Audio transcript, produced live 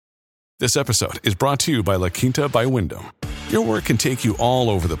This episode is brought to you by La Quinta by Wyndham. Your work can take you all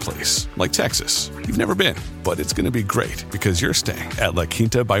over the place, like Texas. You've never been, but it's going to be great because you're staying at La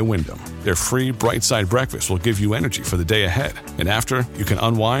Quinta by Wyndham. Their free Bright Side breakfast will give you energy for the day ahead. And after, you can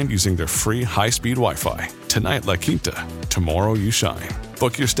unwind using their free high-speed Wi-Fi. Tonight, La Quinta. Tomorrow, you shine.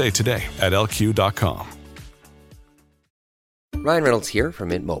 Book your stay today at LQ.com. Ryan Reynolds here from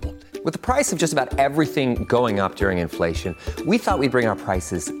Mint Mobile. With the price of just about everything going up during inflation, we thought we'd bring our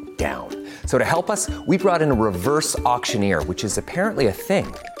prices down. So to help us, we brought in a reverse auctioneer, which is apparently a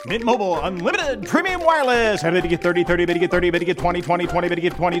thing. Mint Mobile Unlimited Premium Wireless. How to get 30, 30, bit to get 30, bit to get 20, 20, 20, bit to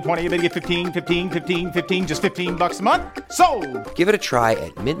get 20, 20, bit to get 15, 15, 15, 15, just $15 a month? Sold! Give it a try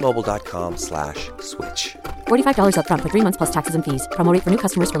at mintmobile.com/switch. $45 up front for 3 months plus taxes and fees. Promo rate for new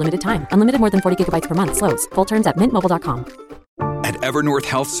customers for limited time. Unlimited more than 40 gigabytes per month. Slows full terms at mintmobile.com. At Evernorth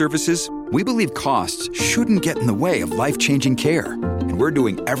Health Services, we believe costs shouldn't get in the way of life-changing care, and we're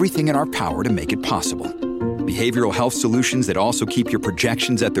doing everything in our power to make it possible. Behavioral health solutions that also keep your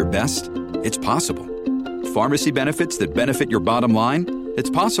projections at their best? It's possible. Pharmacy benefits that benefit your bottom line? It's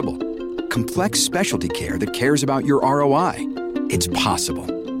possible. Complex specialty care that cares about your ROI? It's possible.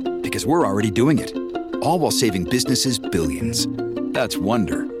 Because we're already doing it. All while saving businesses billions. That's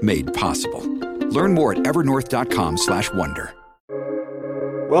Wonder made possible. Learn more at evernorth.com/wonder.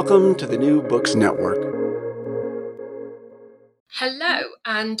 Welcome to the New Books Network. Hello,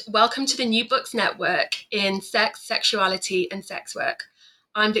 and welcome to the New Books Network in Sex, Sexuality and Sex Work.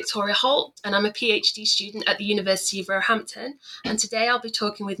 I'm Victoria Holt, and I'm a PhD student at the University of Roehampton, and today I'll be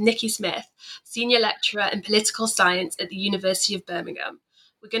talking with Nikki Smith, Senior Lecturer in Political Science at the University of Birmingham.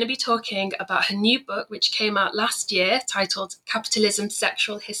 We're going to be talking about her new book, which came out last year, titled Capitalism's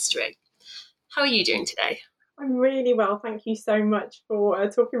Sexual History. How are you doing today? I'm really well. Thank you so much for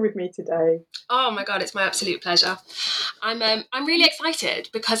talking with me today. Oh my God, it's my absolute pleasure. I'm really excited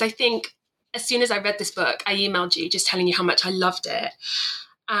because I think as soon as I read this book, I emailed you just telling you how much I loved it.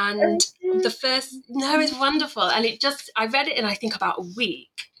 And it's wonderful. And I read it in, I think, about a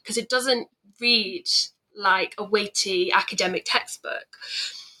week because it doesn't read like a weighty academic textbook.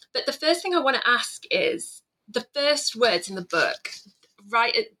 But the first thing I want to ask is the first words in the book,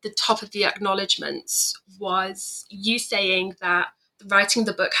 right at the top of the acknowledgements, was you saying that writing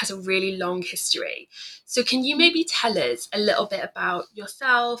the book has a really long history. So can you maybe tell us a little bit about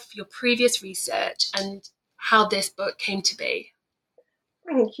yourself, your previous research, and how this book came to be?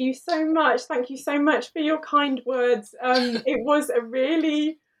 Thank you so much. Thank you so much for your kind words. It was a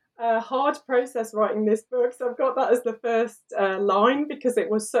really hard process writing this book. So I've got that as the first line because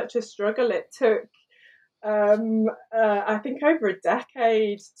it was such a struggle. It took I think over a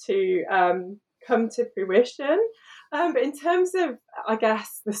decade to come to fruition. But in terms of, I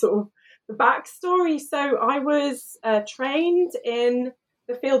guess, the sort of the backstory, so I was trained in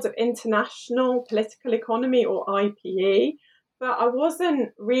the field of international political economy, or IPE, but I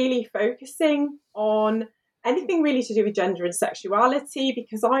wasn't really focusing on anything really to do with gender and sexuality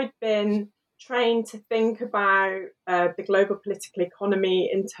because I'd been trained to think about the global political economy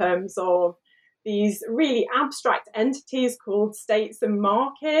in terms of these really abstract entities called states and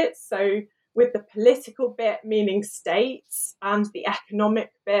markets. So with the political bit meaning states and the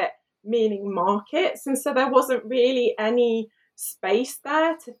economic bit meaning markets. And so there wasn't really any space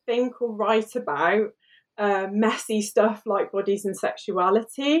there to think or write about messy stuff like bodies and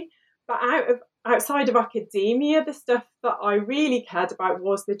sexuality. But outside of academia, the stuff that I really cared about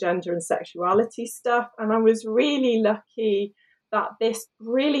was the gender and sexuality stuff. And I was really lucky that this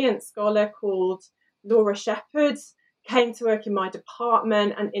brilliant scholar called Laura Shepherd came to work in my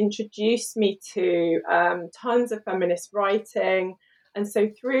department and introduced me to tons of feminist writing. And so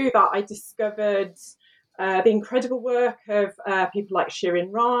through that, I discovered the incredible work of people like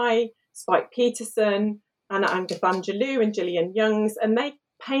Shirin Rai, Spike Peterson, Anna Angathangelou and Gillian Youngs, and they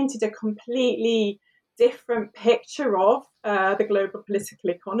painted a completely different picture of the global political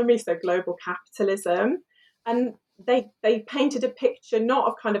economy, so global capitalism. And they painted a picture not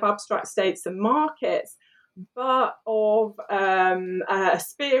of kind of abstract states and markets, but of a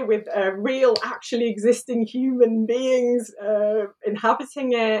sphere with real, actually existing human beings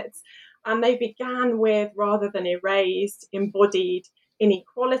inhabiting it. And they began with, rather than erased, embodied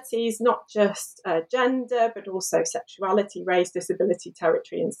inequalities, not just gender, but also sexuality, race, disability,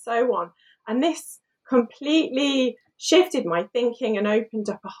 territory, and so on. And this completely shifted my thinking and opened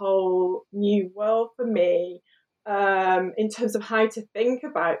up a whole new world for me in terms of how to think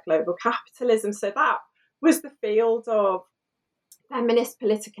about global capitalism. So that was the field of feminist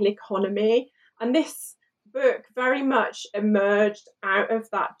political economy. And this book very much emerged out of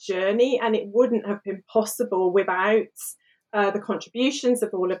that journey, and it wouldn't have been possible without the contributions of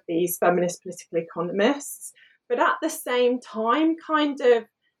all of these feminist political economists. But at the same time, kind of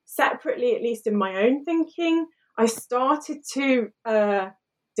separately, at least in my own thinking, I started to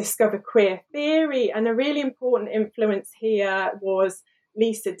discover queer theory. And a really important influence here was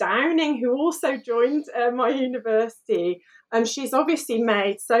Lisa Downing, who also joined my university. And she's obviously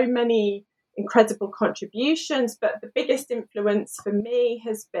made so many incredible contributions, but the biggest influence for me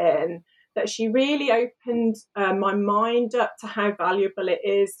has been that she really opened my mind up to how valuable it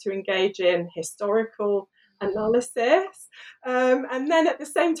is to engage in historical analysis. And then at the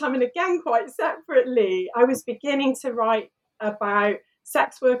same time, and again quite separately, I was beginning to write about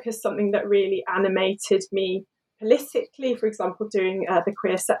sex work as something that really animated me politically. For example, doing the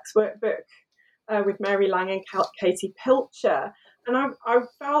Queer Sex Work book with Mary Lang and Katie Pilcher. And I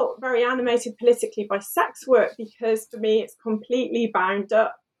felt very animated politically by sex work because for me it's completely bound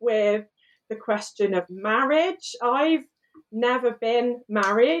up with the question of marriage. I've never been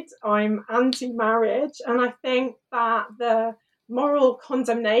married. I'm anti-marriage. And I think that the moral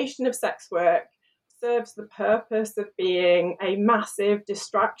condemnation of sex work serves the purpose of being a massive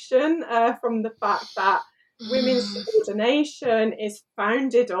distraction from the fact that women's subordination is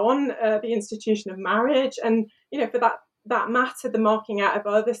founded on the institution of marriage. And, for that matter, the marking out of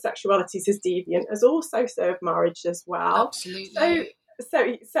other sexualities as deviant has also served marriage as well. Absolutely.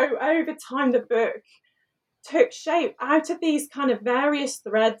 So over time, the book took shape out of these kind of various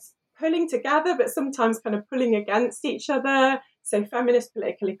threads pulling together, but sometimes kind of pulling against each other. So feminist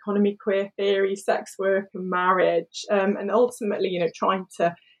political economy, queer theory, sex work and marriage, and ultimately, trying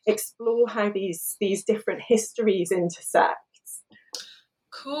to explore how these different histories intersect.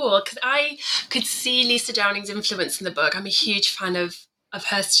 Cool, because I could see Lisa Downing's influence in the book. I'm a huge fan of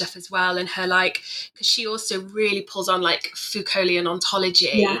her stuff as well, and her because she also really pulls on Foucauldian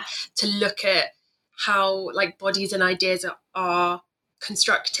ontology to look at how bodies and ideas are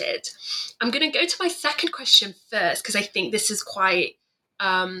constructed. I'm going to go to my second question first because I think this is quite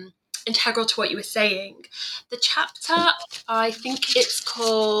integral to what you were saying. The chapter, I think it's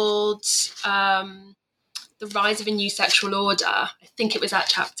called The Rise of a New Sexual Order. I think it was that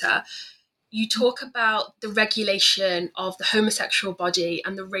chapter. You talk about the regulation of the homosexual body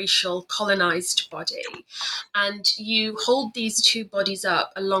and the racial colonized body. And you hold these two bodies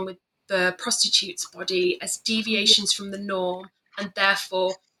up along with the prostitute's body as deviations from the norm and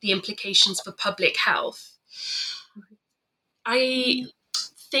therefore the implications for public health. I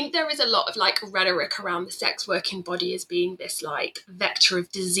think there is a lot of rhetoric around the sex working body as being this vector of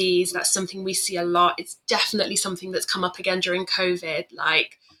disease. That's something we see a lot. It's definitely something that's come up again during COVID.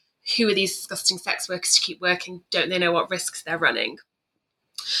 Who are these disgusting sex workers to keep working? Don't they know what risks they're running?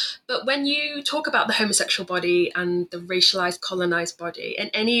 But when you talk about the homosexual body and the racialized, colonized body and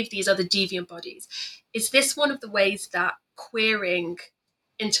any of these other deviant bodies, is this one of the ways that queering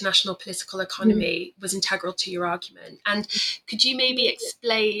international political economy was integral to your argument? And could you maybe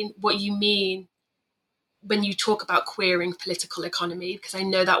explain what you mean when you talk about queering political economy? Because I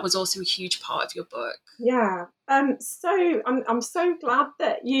know that was also a huge part of your book. Yeah. So I'm so glad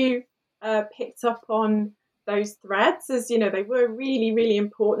that you picked up on those threads, as they were really, really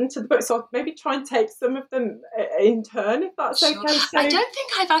important to the book. So I'll maybe try and take some of them in turn, if that's Sure. okay. So, I don't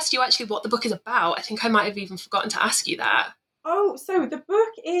think I've asked you actually what the book is about. I think I might have even forgotten to ask you that. Oh, so the book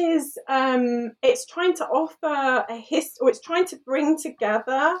is it's trying to offer it's trying to bring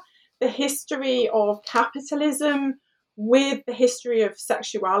together the history of capitalism with the history of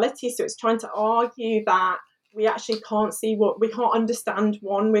sexuality. So it's trying to argue that we actually we can't understand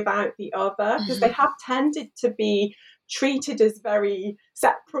one without the other, because they have tended to be treated as very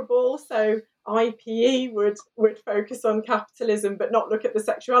separable. So IPE would focus on capitalism but not look at the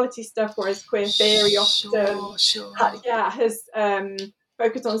sexuality stuff, whereas queer theory often has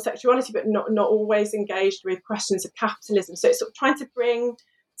focused on sexuality but not always engaged with questions of capitalism. So it's sort of trying to bring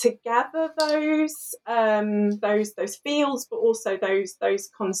together those fields but also those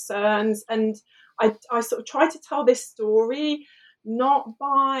concerns. And I sort of try to tell this story not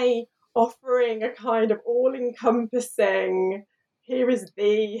by offering a kind of all-encompassing here is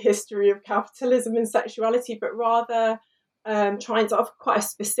the history of capitalism and sexuality, but rather trying to offer quite a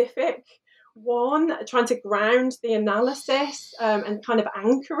specific one, trying to ground the analysis and kind of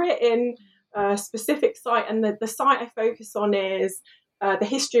anchor it in a specific site. And the site I focus on is the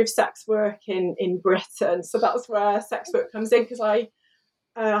history of sex work in Britain. So that's where sex work comes in, because I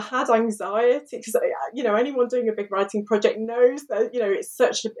had anxiety, because anyone doing a big writing project knows that it's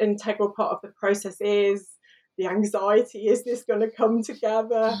such an integral part of the process is the anxiety. Is this going to come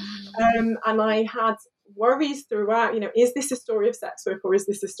together? And I had worries throughout, is this a story of sex work or is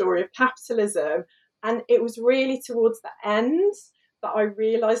this a story of capitalism? And it was really towards the end that I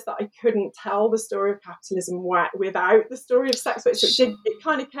realised that I couldn't tell the story of capitalism without the story of sex work. So it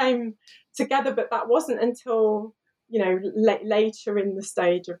kind of came together, but that wasn't until, later in the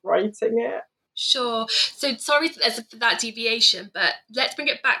stage of writing it. Sure. So sorry for that deviation, but let's bring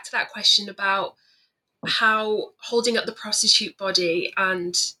it back to that question about how holding up the prostitute body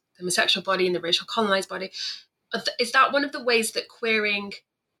and the homosexual body and the racial colonized body, is that one of the ways that queering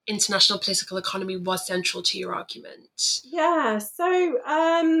international political economy was central to your argument? Yeah. So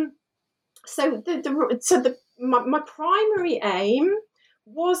my primary aim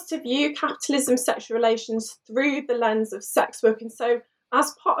was to view capitalism, sexual relations through the lens of sex work, and so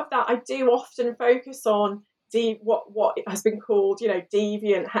as part of that, I do often focus on what has been called,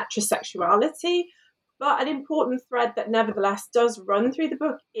 deviant heterosexuality. But an important thread that nevertheless does run through the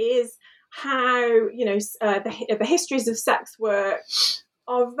book is how, the histories of sex work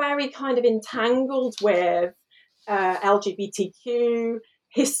are very kind of entangled with LGBTQ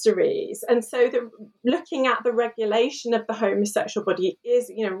histories. And so looking at the regulation of the homosexual body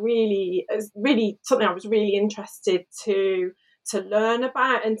is, really something I was really interested to learn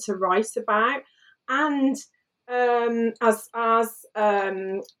about and to write about. And as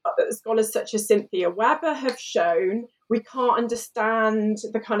scholars such as Cynthia Weber have shown, we can't understand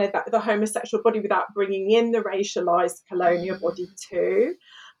the kind of the homosexual body without bringing in the racialized colonial body too.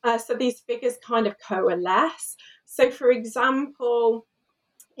 So these figures kind of coalesce. So, for example,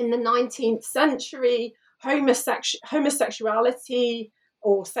 in the 19th century, homosexuality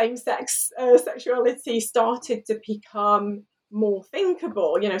or same-sex sexuality started to become more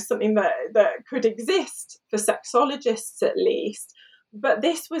thinkable, something that could exist for sexologists at least. But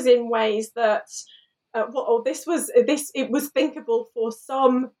this was in ways that, it was thinkable for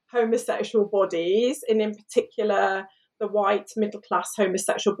some homosexual bodies, and in particular the white middle-class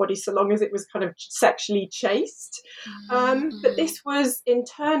homosexual body, so long as it was kind of sexually chaste. But this was in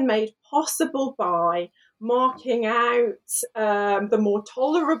turn made possible by marking out the more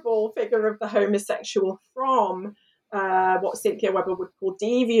tolerable figure of the homosexual from what Cynthia Weber would call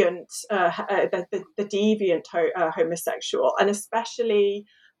deviant, the deviant homosexual, and especially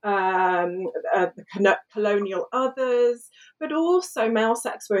the colonial others, but also male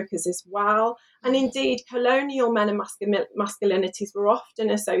sex workers as well. And indeed, colonial men and masculinities were often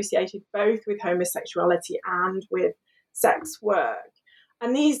associated both with homosexuality and with sex work.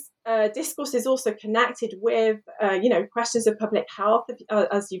 And these discourses also connected with, questions of public health,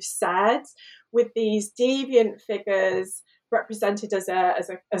 as you've said, with these deviant figures represented as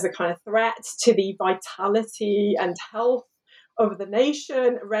a kind of threat to the vitality and health of the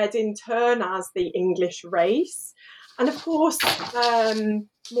nation, read in turn as the English race. And of course,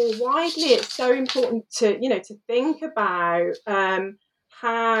 more widely, it's so important to think about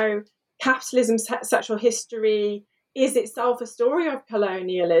how capitalism's sexual history is itself a story of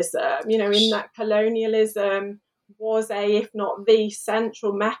colonialism, in that colonialism was if not the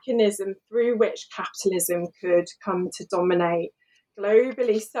central mechanism through which capitalism could come to dominate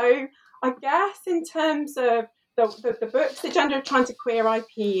globally. So I guess in terms of the book's agenda of trying to queer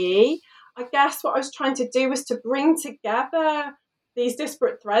IPE, I guess what I was trying to do was to bring together these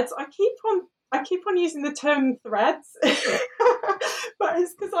disparate threads. I keep on using the term threads, but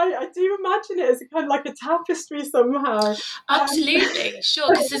it's because I do imagine it as a kind of like a tapestry somehow. Absolutely, sure.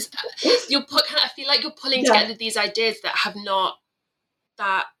 Because I feel like you're pulling together these ideas that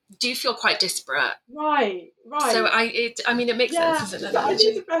do feel quite disparate. Right. So it makes sense as an analogy.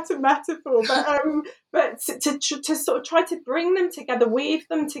 I need a better metaphor, but to sort of try to bring them together, weave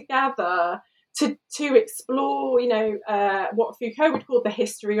them together, to explore, what Foucault would call the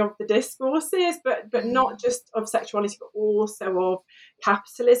history of the discourses, but not just of sexuality, but also of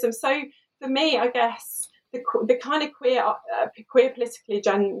capitalism. So for me, I guess the kind of queer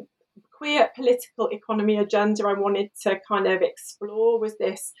political economy agenda I wanted to kind of explore was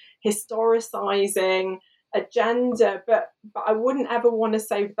this historicizing agenda, but I wouldn't ever want to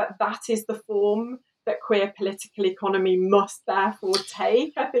say that is the form that queer political economy must therefore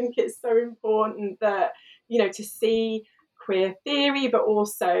take. I think it's so important that, to see queer theory, but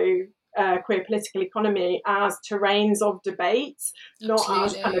also queer political economy as terrains of debate, not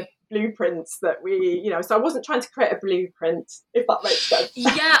as kind of blueprints that we, so I wasn't trying to create a blueprint, if that makes sense.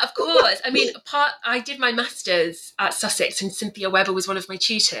 Yeah, of course. I mean, I did my master's at Sussex, and Cynthia Weber was one of my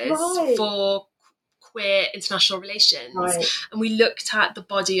tutors for queer international relations. Right. And we looked at the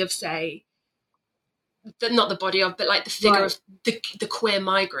body of, say, not the body of, but like the figure of the queer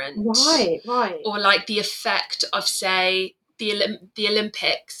migrant. Right. Or like the effect of, say, the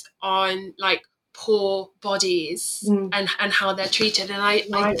Olympics on like poor bodies and how they're treated. And I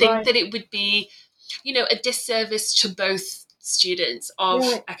think that it would be a disservice to both students of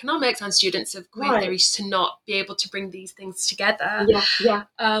economics and students of queer theories to not be able to bring these things together.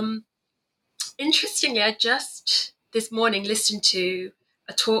 Interestingly, I just this morning listened to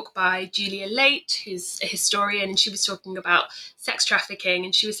a talk by Julia Late, who's a historian, and she was talking about sex trafficking,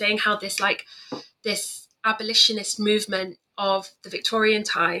 and she was saying how this abolitionist movement of the Victorian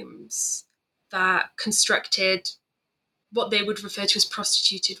times that constructed what they would refer to as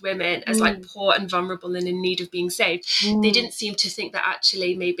prostituted women as like poor and vulnerable and in need of being saved. They didn't seem to think that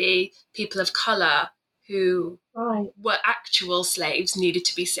actually maybe people of colour who were actual slaves needed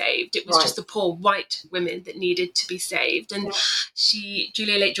to be saved. It was just the poor white women that needed to be saved. And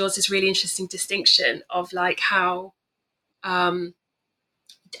Julia Lake draws this really interesting distinction of like how, I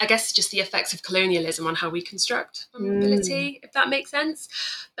guess just the effects of colonialism on how we construct vulnerability, if that makes sense.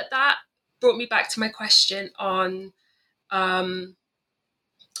 But that brought me back to my question on, in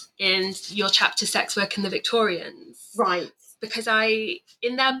your chapter, Sex Work in the Victorians. Right. Because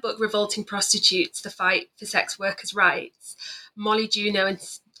in their book, Revolting Prostitutes, The Fight for Sex Workers' Rights, Molly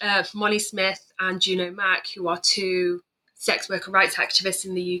Smith and Juno Mack, who are two sex worker rights activists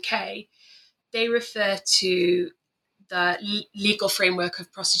in the UK, they refer to the legal framework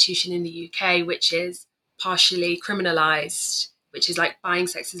of prostitution in the UK, which is partially criminalised, which is like buying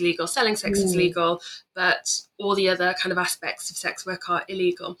sex is legal, selling sex is legal, but all the other kind of aspects of sex work are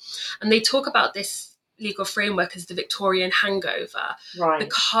illegal. And they talk about this legal framework as the Victorian hangover,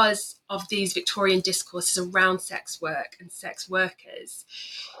 because of these Victorian discourses around sex work and sex workers.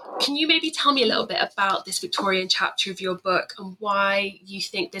 Can you maybe tell me a little bit about this Victorian chapter of your book and why you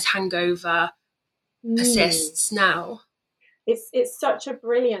think this hangover persists now? It's such a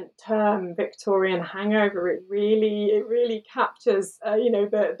brilliant term, Victorian hangover. It really captures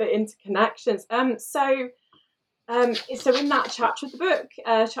the interconnections. So in that chapter of the book,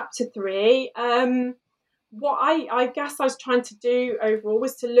 chapter 3, what I guess I was trying to do overall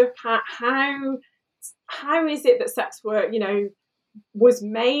was to look at how is it that sex work, was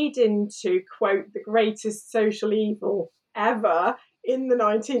made into, quote, the greatest social evil ever in the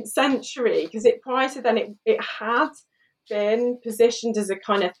 19th century, because prior to then it had been positioned as a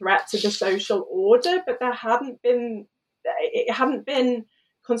kind of threat to the social order, but it hadn't been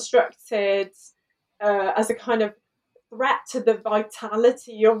constructed as a kind of threat to the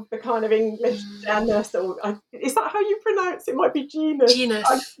vitality of the kind of English genus, or is that how you pronounce it? Might be genus.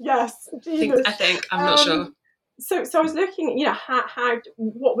 Yes, genus. I think I'm not sure. So I was looking at, how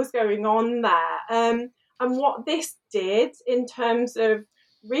what was going on there, and what this did in terms of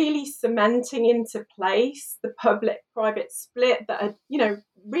really cementing into place the public-private split that had,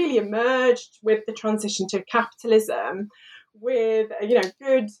 really emerged with the transition to capitalism, with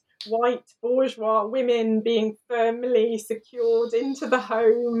good white bourgeois women being firmly secured into the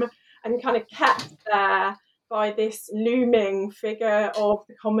home and kind of kept there by this looming figure of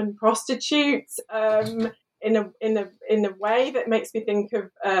the common prostitute, in a way that makes me think of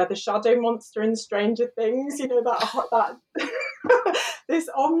the shadow monster in Stranger Things. That this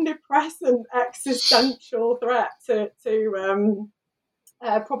omnipresent existential threat to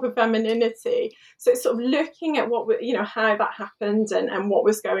proper femininity. So it's sort of looking at how that happened and what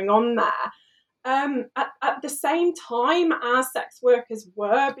was going on there. At the same time as sex workers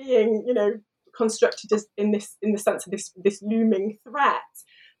were being, constructed as in the sense of this looming threat,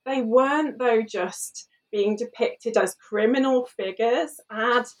 they weren't though just being depicted as criminal figures,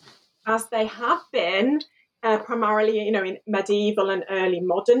 as they have been primarily, in medieval and early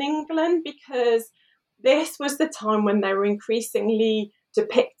modern England, because this was the time when they were increasingly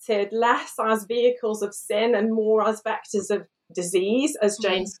depicted less as vehicles of sin and more as vectors of disease, as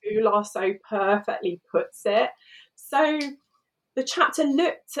Jane Scoular so perfectly puts it. So the chapter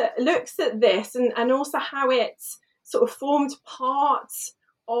looks at this and also how it sort of formed part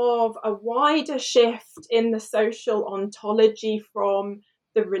of a wider shift in the social ontology from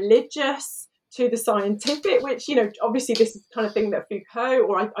the religious to the scientific, which, obviously this is the kind of thing that Foucault,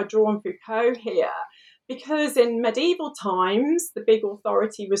 or I draw on Foucault here, because in medieval times, the big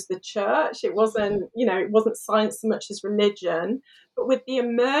authority was the church. It wasn't, it wasn't science so much as religion. But with the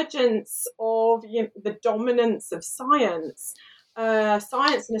emergence of the dominance of science and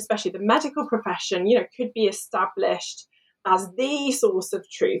especially the medical profession, could be established as the source of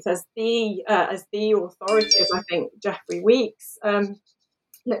truth, as the authority, as I think Geoffrey Weeks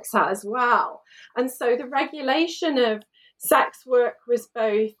looks at as well. And so the regulation of sex work was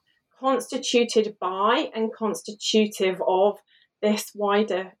both constituted by and constitutive of this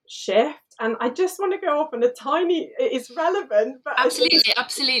wider shift. And I just want to go off on it's relevant, but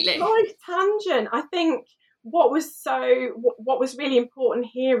absolutely slight tangent. I think what was really important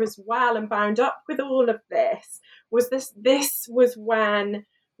here as well, and bound up with all of this, was this was when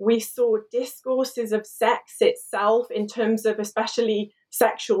we saw discourses of sex itself in terms of especially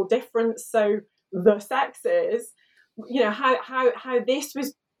sexual difference, so the sexes, how this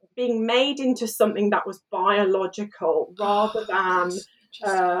was being made into something that was biological rather than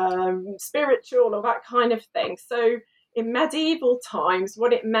spiritual or that kind of thing. So in medieval times,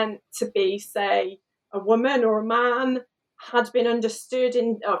 what it meant to be, say, a woman or a man had been understood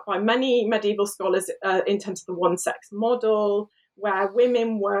by many medieval scholars in terms of the one-sex model, where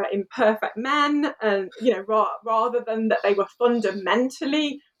women were imperfect men, and rather than that they were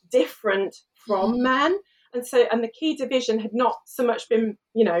fundamentally different from men. And the key division had not so much been,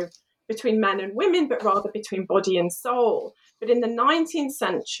 between men and women, but rather between body and soul. But in the 19th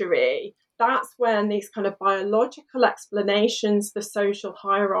century, that's when these kind of biological explanations for social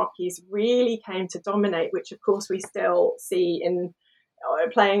hierarchies really came to dominate, which of course we still see in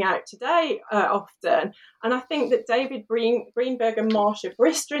playing out today often. And I think that David Greenberg and Marcia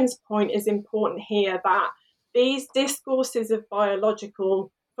Bristrin's point is important here, that these discourses of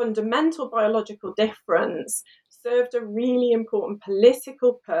fundamental biological difference served a really important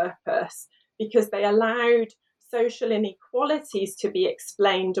political purpose, because they allowed social inequalities to be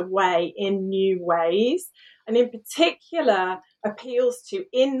explained away in new ways, and in particular appeals to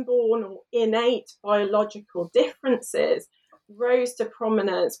inborn or innate biological differences rose to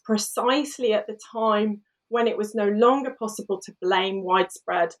prominence precisely at the time when it was no longer possible to blame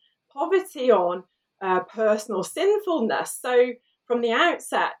widespread poverty on personal sinfulness. So from the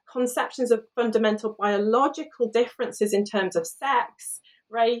outset, conceptions of fundamental biological differences in terms of sex,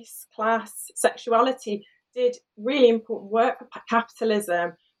 race, class, sexuality did really important work for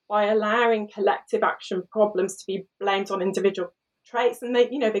capitalism by allowing collective action problems to be blamed on individual traits. And they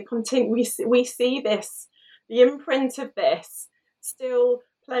continue. We see this, the imprint of this, still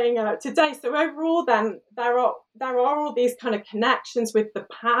playing out today. So overall, then there are all these kind of connections with the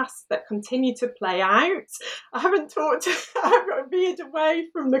past that continue to play out. I've veered away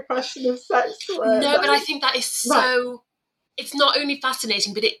from the question of sex work. No, but I think that is so. Right. It's not only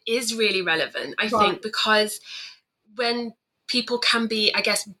fascinating, but it is really relevant, I think, because when people can be, I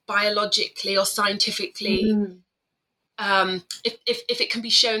guess, biologically or scientifically, if it can be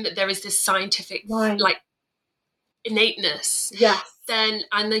shown that there is this scientific, innateness, then,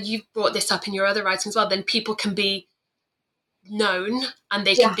 and then you've brought this up in your other writing as well, then people can be known and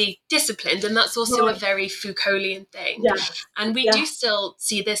they can be disciplined, and that's also a very Foucauldian thing. And we do still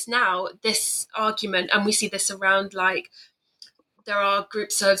see this now, this argument, and we see this around, there are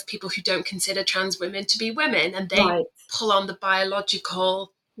groups of people who don't consider trans women to be women, and they pull on the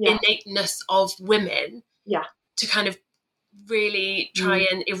biological innateness of women to kind of really try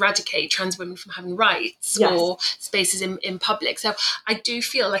and eradicate trans women from having rights or spaces in public. So I do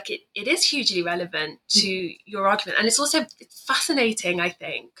feel like it is hugely relevant to your argument. And it's also fascinating, I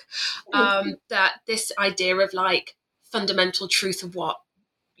think, that this idea of fundamental truth of what,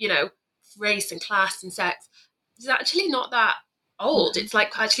 race and class and sex is actually not that old. It's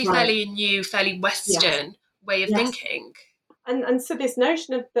actually fairly new, fairly Western way of thinking. And so this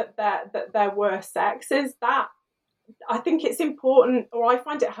notion of that there were sexes, that I think it's important, or I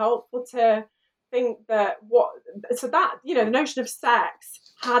find it helpful to think that the notion of sex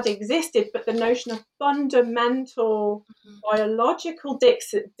had existed, but the notion of fundamental biological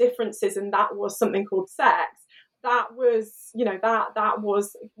differences, and that was something called sex, that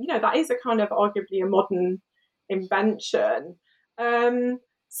is a kind of arguably a modern invention. So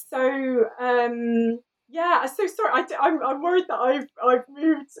sorry. I'm worried that I've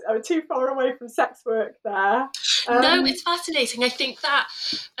moved too far away from sex work there. No, it's fascinating. I think that,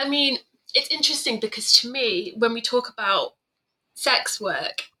 it's interesting because to me, when we talk about sex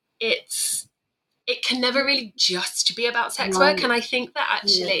work, it can never really just be about sex work. And I think that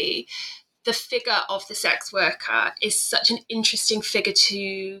actually the figure of the sex worker is such an interesting figure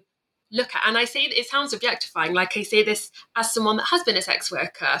to look at. And I say it sounds objectifying. I say this as someone that has been a sex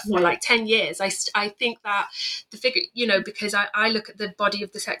worker for 10 years. I think that the figure, because I look at the body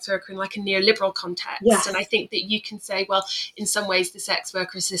of the sex worker in a neoliberal context. And I think that you can say, well, in some ways the sex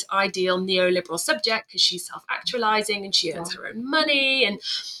worker is this ideal neoliberal subject because she's self-actualizing and she earns her own money. And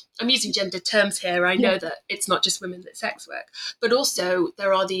I'm using gendered terms here. I know that it's not just women that sex work, but also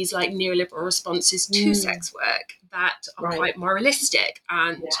there are these neoliberal responses to sex work that are quite moralistic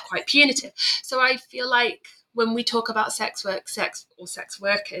and quite punitive. So I feel like when we talk about sex work, sex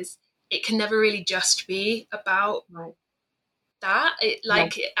workers, it can never really just be about that.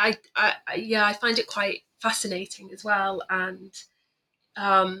 I find it quite fascinating as well. And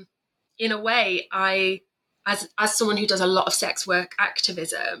in a way, I as someone who does a lot of sex work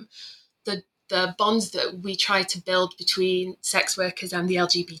activism, the bonds that we try to build between sex workers and the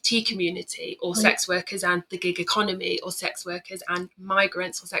LGBT community, or sex workers and the gig economy, or sex workers and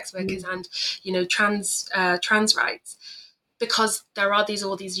migrants, or sex workers and, you know, trans rights, because there are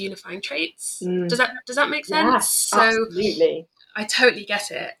all these unifying traits. Does that make sense? Yeah, so absolutely. I totally get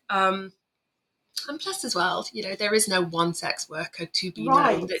it. And plus as well, you know, there is no one sex worker to be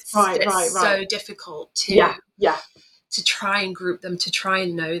known. It's so difficult to try and group them, to try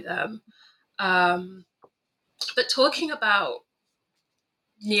and know them. But talking about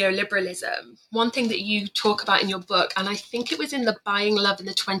neoliberalism, one thing that you talk about in your book, and I think it was in the Buying Love in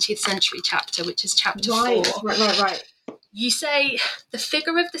the 20th Century chapter, which is chapter 4. Right. You say the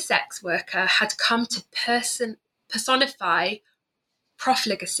figure of the sex worker had come to personify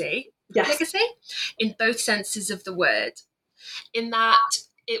profligacy in both senses of the word, in that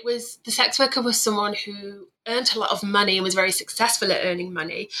the sex worker was someone who earned a lot of money and was very successful at earning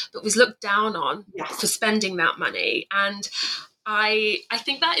money, but was looked down on for spending that money. And I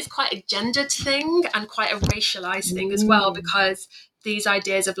think that is quite a gendered thing and quite a racialized thing as well, because these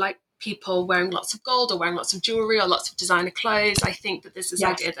ideas of like people wearing lots of gold or wearing lots of jewelry or lots of designer clothes, I think that there's this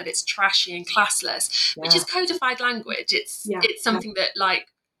idea that it's trashy and classless, which is codified language. It's something that like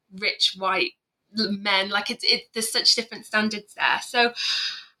rich white men, like there's such different standards there. So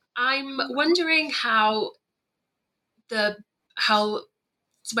I'm wondering how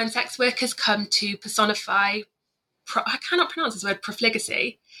when sex workers come to personify, I cannot pronounce this word,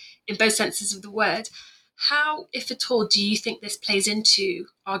 profligacy, in both senses of the word, how, if at all, do you think this plays into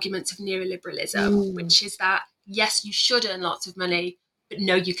arguments of neoliberalism, which is that, yes, you should earn lots of money, but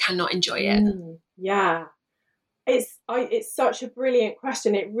no, you cannot enjoy it? Yeah. It's such a brilliant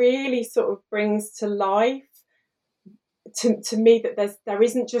question. It really sort of brings to life to me that there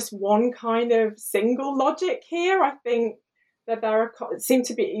isn't just one kind of single logic here. I think that there seem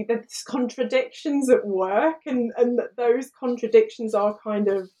to be there's contradictions at work, and that those contradictions are kind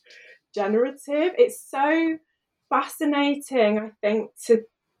of generative. It's so fascinating, I think, to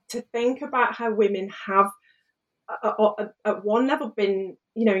think about how women have at one level been,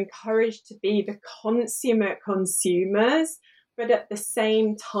 you know, encouraged to be the consummate consumers, but at the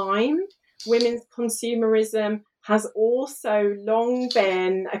same time, women's consumerism has also long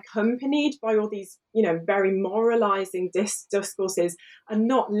been accompanied by all these, you know, very moralizing discourses, and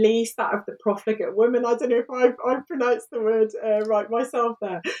not least that of the profligate woman. I don't know if I've pronounced the word right myself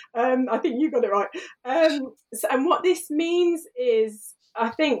there. I think you got it right. And what this means is, I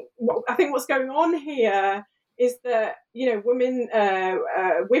think what's going on here is that, you know,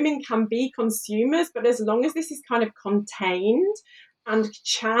 women can be consumers, but as long as this is kind of contained and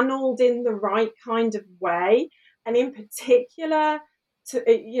channeled in the right kind of way, and in particular,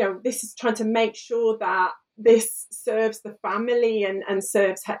 this is trying to make sure that this serves the family and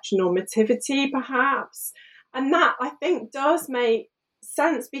serves heteronormativity, perhaps. And that, I think, does make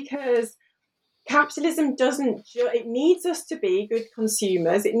sense, because capitalism it needs us to be good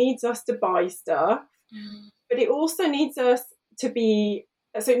consumers. It needs us to buy stuff, but it also needs us to be,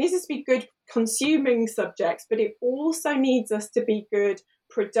 so it needs us to be good consuming subjects, but it also needs us to be good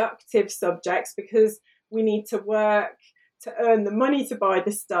productive subjects, because we need to work to earn the money to buy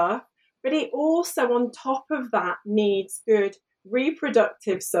the stuff. But it also, on top of that, needs good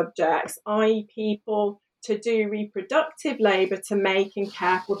reproductive subjects, i.e. people to do reproductive labour to make and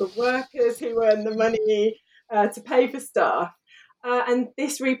care for the workers who earn the money to pay for stuff. And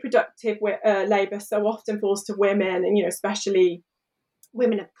this reproductive labour so often falls to women, and, you know, especially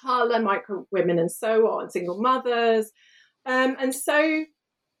women of colour, micro women and so on, single mothers. And so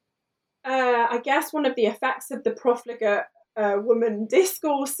I guess one of the effects of the profligate woman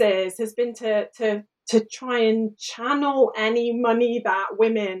discourses has been to try and channel any money that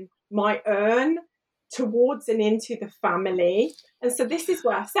women might earn towards and into the family. And so this is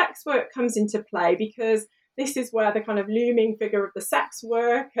where sex work comes into play, because this is where the kind of looming figure of the sex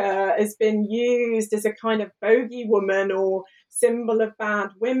worker has been used as a kind of bogey woman or symbol of bad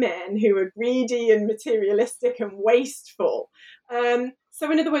women who are greedy and materialistic and wasteful.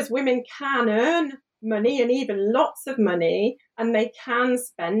 So in other words, women can earn money, and even lots of money, and they can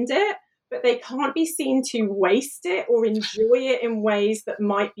spend it, but they can't be seen to waste it or enjoy it in ways that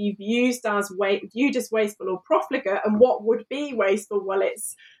might be viewed as wasteful or profligate. And what would be wasteful? Well,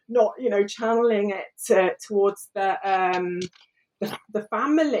 it's not, you know, channeling it towards the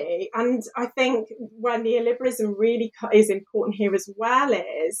family. And I think where neoliberalism really is important here as well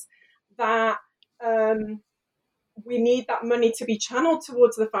is that we need that money to be channeled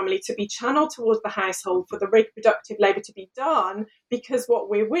towards the family, to be channeled towards the household, for the reproductive labour to be done, because what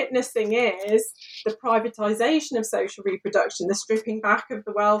we're witnessing is the privatisation of social reproduction, the stripping back of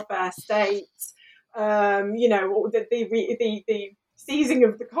the welfare state, the seizing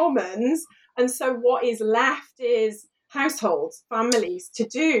of the commons. And so what is left is households, families to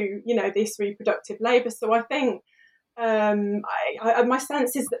do, this reproductive labour. So I think my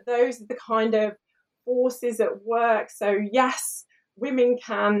sense is that those are the kind of forces at work. So yes, women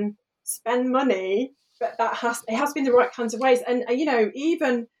can spend money, but it has to be in the right kinds of ways. And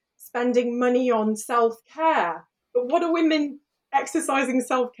even spending money on self-care. But what are women exercising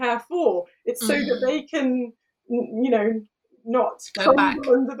self-care for? It's so that they can, not go back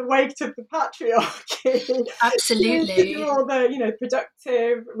under the weight of the patriarchy. Absolutely. Do all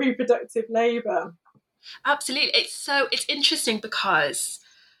the reproductive labour. Absolutely. It's interesting because,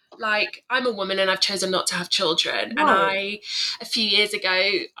 like, I'm a woman and I've chosen not to have children. Right. And a few years ago,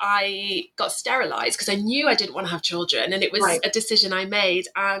 I got sterilised because I knew I didn't want to have children. And it was a decision I made.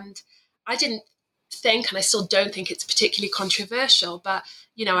 And I didn't think, and I still don't think it's particularly controversial, but,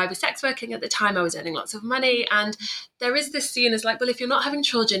 I was sex working at the time. I was earning lots of money. And there is this scene as like, well, if you're not having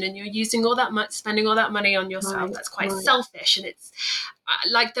children and you're using all that much, spending all that money on yourself, that's quite selfish. And it's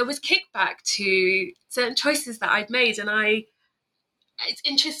like there was kickback to certain choices that I'd made. And it's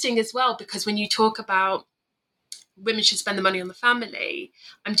interesting as well, because when you talk about women should spend the money on the family,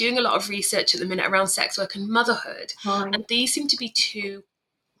 I'm doing a lot of research at the minute around sex work and motherhood. And these seem to be two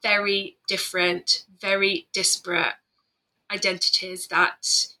very different, very disparate identities,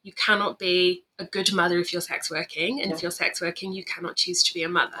 that you cannot be a good mother if you're sex working. And if you're sex working, you cannot choose to be a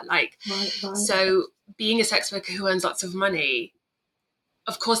mother. So being a sex worker who earns lots of money,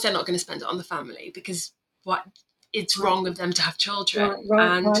 of course, they're not going to spend it on the family, because it's wrong of them to have children.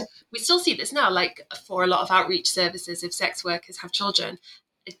 We still see this now, like for a lot of outreach services, if sex workers have children,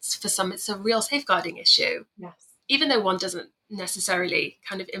 it's a real safeguarding issue. Yes. Even though one doesn't necessarily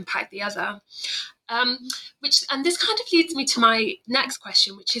kind of impact the other. And this kind of leads me to my next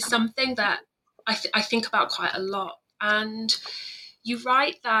question, which is something that I think about quite a lot. And you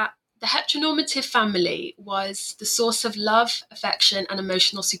write that the heteronormative family was the source of love, affection, and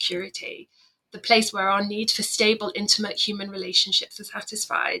emotional security, the place where our need for stable, intimate human relationships is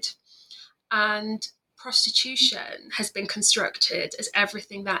satisfied. And prostitution has been constructed as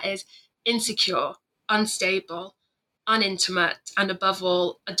everything that is insecure, unstable, unintimate, and above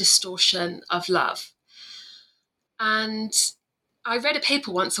all, a distortion of love. And I read a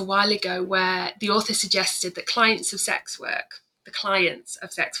paper once a while ago where the author suggested that clients of sex work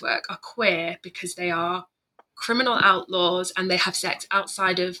are queer because they are criminal outlaws and they have sex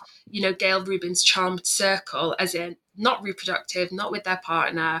outside of, Gail Rubin's charmed circle, as in not reproductive, not with their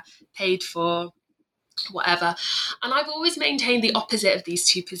partner, paid for, whatever. And I've always maintained the opposite of these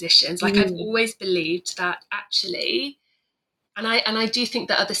two positions. Like I've always believed that actually, and I do think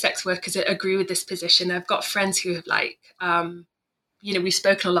that other sex workers agree with this position. I've got friends who have we've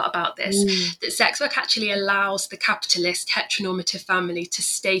spoken a lot about this, that sex work actually allows the capitalist heteronormative family to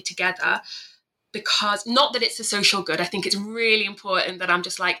stay together, because not that it's a social good. I think it's really important that I'm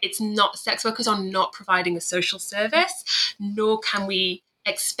just like, it's not, sex workers are not providing a social service, nor can we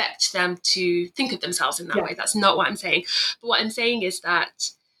expect them to think of themselves in that way. That's not what I'm saying. But what I'm saying is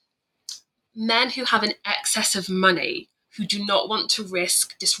that men who have an excess of money, who do not want to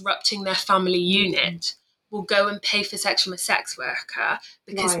risk disrupting their family unit, will go and pay for sex from a sex worker,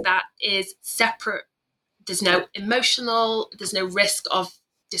 because that is separate. There's no there's no risk of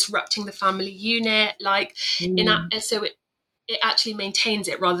disrupting the family unit. So it actually maintains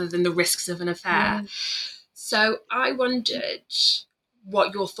it rather than the risks of an affair. So I wondered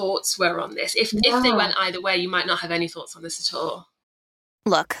what your thoughts were on this. If they went either way, you might not have any thoughts on this at all.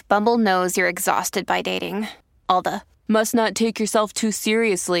 Look, Bumble knows you're exhausted by dating. All the must not take yourself too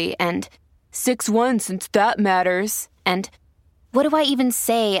seriously and 6'1" since that matters. And what do I even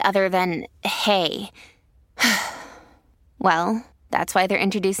say other than, hey? Well, that's why they're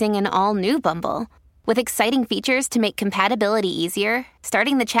introducing an all-new Bumble, with exciting features to make compatibility easier,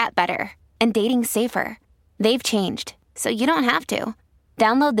 starting the chat better, and dating safer. They've changed, so you don't have to.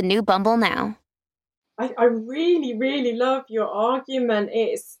 Download the new Bumble now. I really, really love your argument.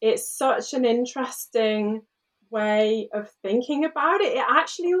 It's such an interesting way of thinking about it. It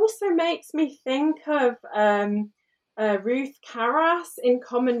actually also makes me think of Ruth Karas in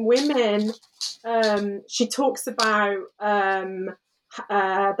Common Women. She talks about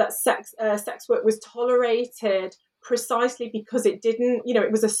that sex work was tolerated precisely because it didn't,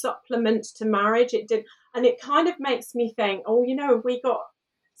 it was a supplement to marriage. And it kind of makes me think, we got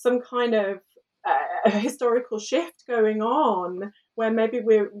some kind of a historical shift going on where maybe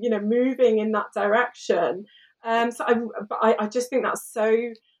we're, moving in that direction. So I just think that's so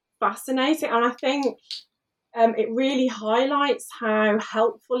fascinating. And I think it really highlights how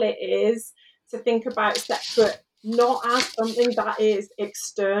helpful it is to think about sex work not as something that is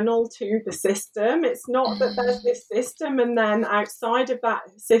external to the system. It's not that there's this system and then outside of that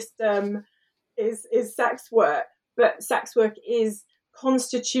system is sex work, but sex work is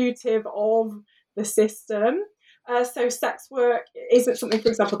constitutive of the system. So sex work isn't something, for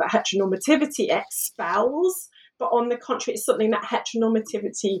example, that heteronormativity expels, but on the contrary, it's something that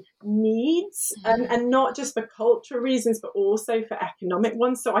heteronormativity needs, and not just for cultural reasons, but also for economic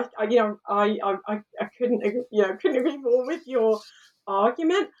ones. So I couldn't agree more with your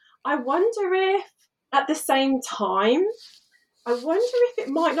argument. I wonder if, at the same time, it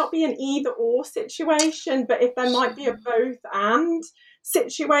might not be an either or situation, but if there might be a both and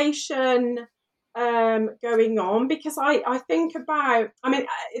situation going on, because I think about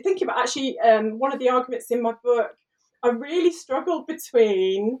actually one of the arguments in my book, I really struggled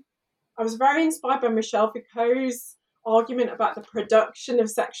between. I was very inspired by Michel Foucault's argument about the production of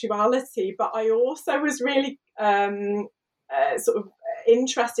sexuality, but I also was really sort of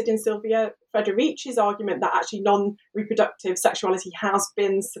interested in Silvia Federici's argument that actually non-reproductive sexuality has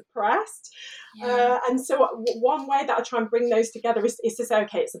been suppressed. And so one way that I try and bring those together is to say,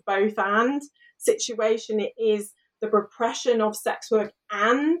 okay, it's a both and situation. It is the repression of sex work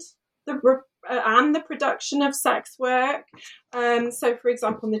and the production of sex work. So, for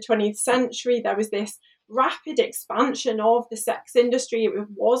example, in the 20th century, there was this rapid expansion of the sex industry. It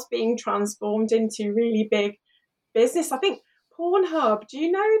was being transformed into really big business. I think Pornhub, do you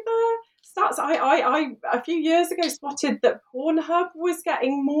know the stats? I a few years ago spotted that Pornhub was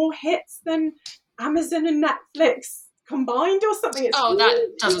getting more hits than Amazon and Netflix combined or something.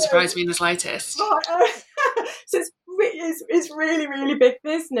 That doesn't surprise me in the slightest. So it's really, really big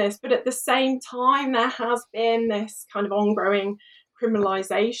business. But at the same time, there has been this kind of ongoing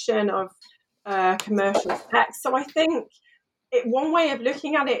criminalisation of commercial sex. So I think one way of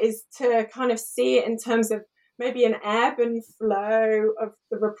looking at it is to kind of see it in terms of maybe an ebb and flow of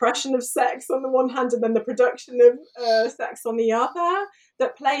the repression of sex on the one hand and then the production of sex on the other,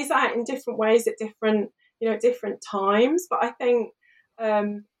 that plays out in different ways at different times. But I think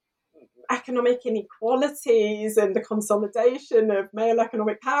economic inequalities and the consolidation of male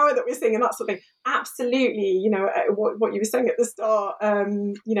economic power that we're seeing and that sort of thing, absolutely, what you were saying at the start,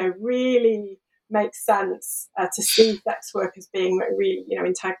 really makes sense to see sex work as being really,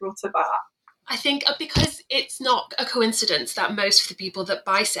 integral to that. I think because it's not a coincidence that most of the people that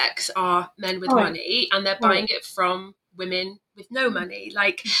buy sex are men with money, and they're buying it from women with no money.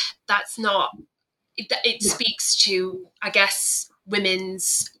 Like, that's not, it speaks to, I guess,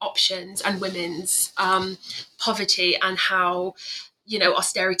 women's options and women's poverty, and how,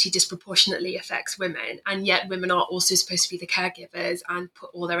 austerity disproportionately affects women. And yet women are also supposed to be the caregivers and put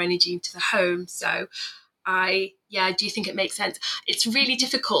all their energy into the home. So I do think it makes sense. It's really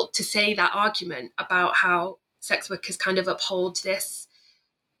difficult to say that argument about how sex workers kind of uphold this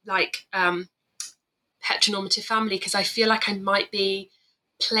heteronormative family, because I feel like I might be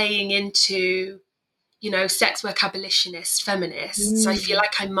playing into, sex work abolitionists, feminists. I feel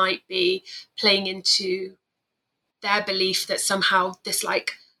like I might be playing into their belief that somehow this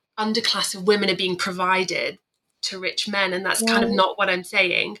underclass of women are being provided to rich men, and that's kind of not what I'm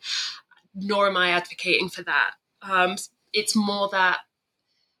saying. Nor am I advocating for that. It's more that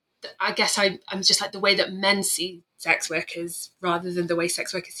I guess I'm just like the way that men see sex workers rather than the way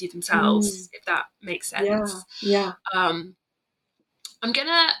sex workers see themselves, if that makes sense. Yeah. I'm going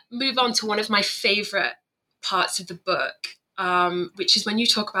to move on to one of my favourite parts of the book, which is when you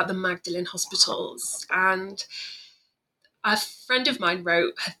talk about the Magdalene hospitals. And a friend of mine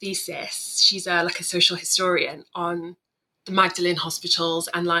wrote her thesis. She's a social historian on the Magdalene hospitals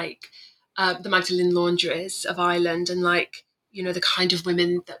and the Magdalene laundries of Ireland, and the kind of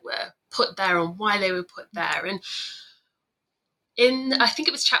women that were put there and why they were put there. And in, I think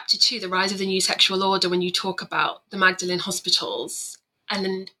it was chapter 2, The Rise of the New Sexual Order, when you talk about the Magdalene hospitals, and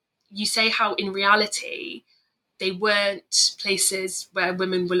then you say how in reality they weren't places where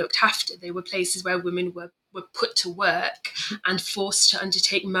women were looked after. They were places where women were put to work and forced to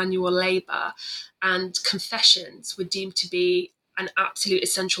undertake manual labour, and confessions were deemed to be an absolute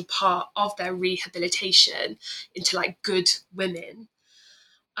essential part of their rehabilitation into good women.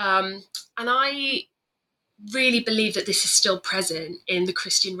 And I really believe that this is still present in the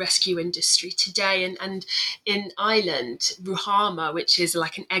Christian rescue industry today. And in Ireland, Ruhama, which is an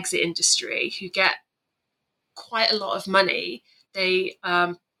exit industry, who get quite a lot of money, they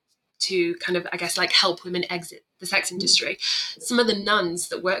to kind of, I guess, like help women exit the sex industry. Some of the nuns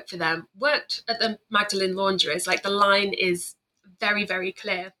that worked for them worked at the Magdalene laundries. Like the line is very, very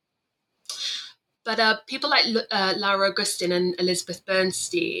clear. But people like Laura Augustin and Elizabeth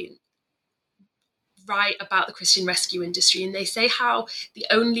Bernstein write about the Christian rescue industry, and they say how the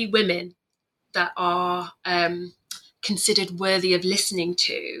only women that are considered worthy of listening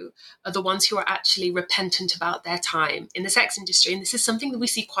to are the ones who are actually repentant about their time in the sex industry. And this is something that we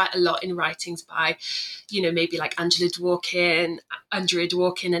see quite a lot in writings by, maybe like Andrea Dworkin,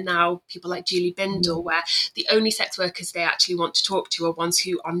 and now people like Julie Bindel, where the only sex workers they actually want to talk to are ones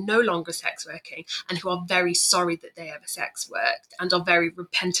who are no longer sex working and who are very sorry that they ever sex worked and are very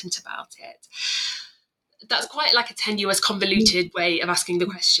repentant about it. That's quite like a tenuous, convoluted way of asking the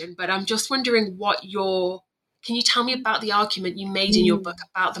question, but I'm just wondering can you tell me about the argument you made in your book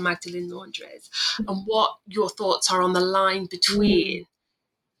about the Magdalene laundries and what your thoughts are on the line between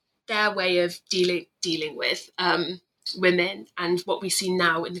their way of dealing with women and what we see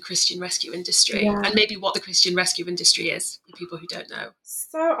now in the Christian rescue industry, and maybe what the Christian rescue industry is for people who don't know?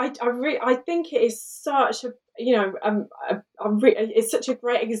 So I think it is such a it's such a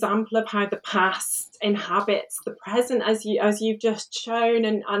great example of how the past inhabits the present, as you've just shown,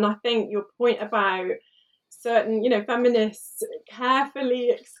 and I think your point about certain feminists carefully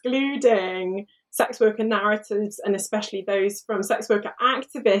excluding sex worker narratives, and especially those from sex worker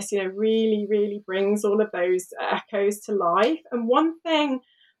activists, really, really brings all of those echoes to life. And one thing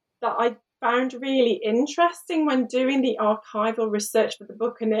that I found really interesting when doing the archival research for the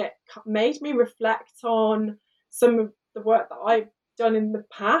book, and it made me reflect on some of the work that I've done in the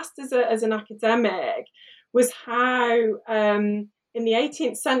past as an academic, was how in the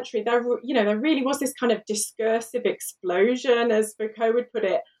 18th century there really was this kind of discursive explosion, as Foucault would put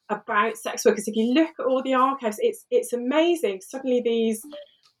it, about sex workers. If you look at all the archives, it's amazing. Suddenly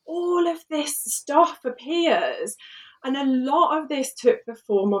all of this stuff appears. And a lot of this took the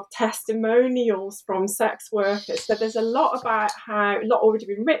form of testimonials from sex workers. So there's a lot already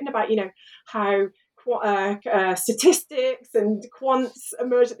been written about, how statistics and quants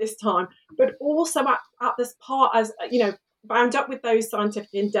emerged at this time, but also at this part, as bound up with those scientific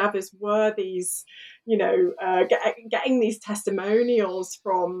endeavours were these, getting these testimonials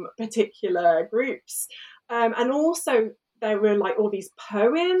from particular groups, and also there were like all these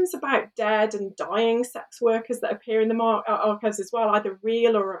poems about dead and dying sex workers that appear in the archives as well, either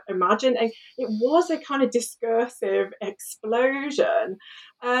real or imagined. And it was a kind of discursive explosion.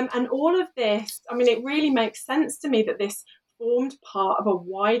 And all of this, it really makes sense to me that this formed part of a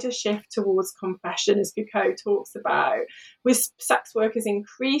wider shift towards confession, as Foucault talks about, with sex workers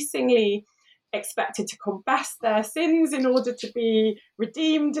increasingly expected to confess their sins in order to be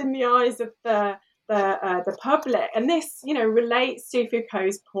redeemed in the eyes of the public. And this, relates to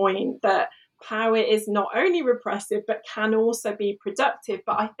Foucault's point that power is not only repressive but can also be productive.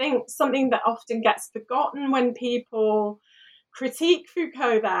 But I think something that often gets forgotten when people critique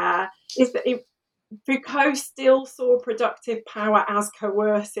Foucault there is that Foucault still saw productive power as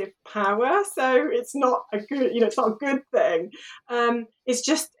coercive power, so it's not a good, it's not a good thing. It's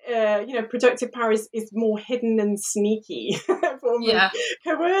just, productive power is more hidden and sneaky form of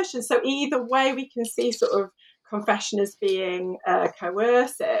coercion. So either way, we can see sort of confession as being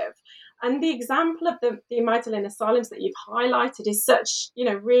coercive. And the example of the Magdalene asylums that you've highlighted is such,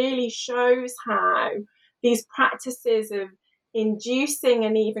 really shows how these practices of inducing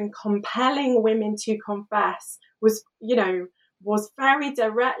and even compelling women to confess was very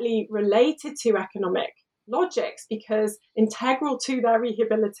directly related to economic logics, because integral to their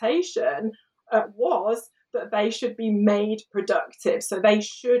rehabilitation was that they should be made productive. So they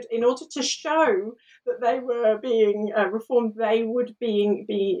should, in order to show that they were being reformed, they would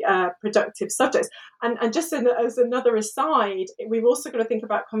be productive subjects. And just as another aside, we've also got to think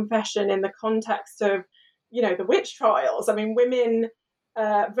about confession in the context of the witch trials. Women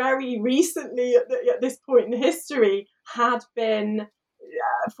very recently at this point in history had been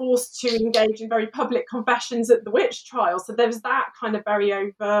forced to engage in very public confessions at the witch trials. So there was that kind of very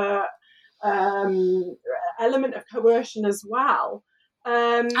overt element of coercion as well.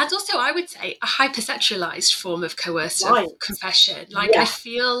 And also, I would say, a hypersexualized form of coercive confession. I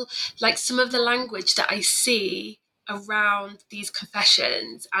feel like some of the language that I see around these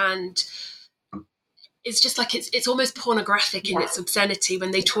confessions, and it's just like it's almost pornographic in its obscenity when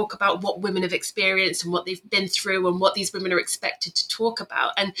they talk about what women have experienced and what they've been through and what these women are expected to talk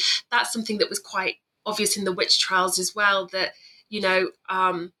about. And that's something that was quite obvious in the witch trials as well, that,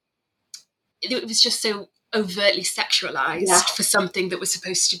 it was just so overtly sexualized for something that was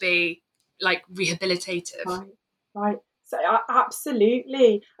supposed to be like rehabilitative. Right. So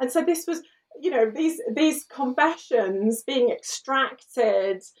absolutely. And so this was, these confessions being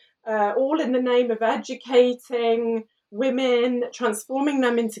extracted, all in the name of educating women, transforming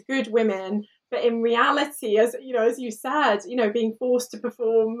them into good women, but in reality, as you said, being forced to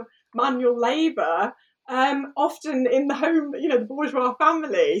perform manual labour, often in the home, the bourgeois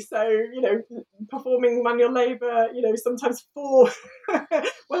family. So, performing manual labour, sometimes for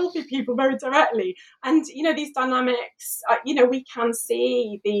wealthy people very directly. And, these dynamics, we can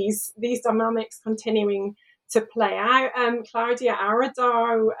see these dynamics continuing to play out. Claudia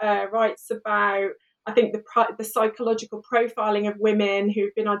Aradao writes about, I think, the psychological profiling of women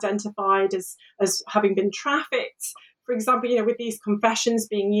who've been identified as having been trafficked. For example, with these confessions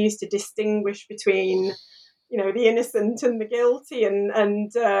being used to distinguish between, the innocent and the guilty,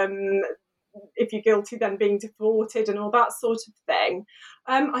 and if you're guilty, then being deported and all that sort of thing.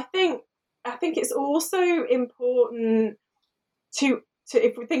 I think it's also important to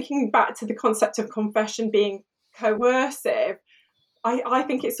if we're thinking back to the concept of confession being coercive, I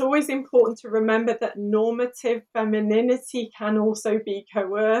think it's always important to remember that normative femininity can also be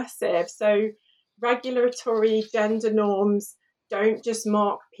coercive. So regulatory gender norms don't just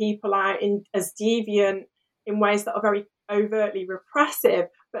mark people out as deviant in ways that are very overtly repressive,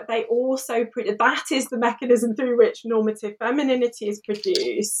 but they also that is the mechanism through which normative femininity is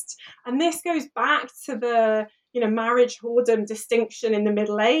produced. And this goes back to the marriage whoredom distinction in the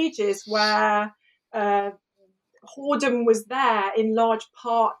Middle Ages, where whoredom was there in large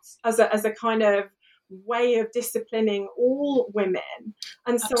part as a kind of way of disciplining all women.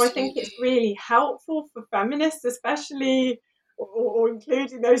 And so Absolutely. I think it's really helpful for feminists, especially or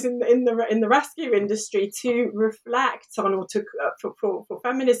including those in the rescue industry, to reflect on, or to for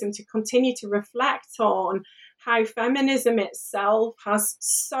feminism to continue to reflect on how feminism itself has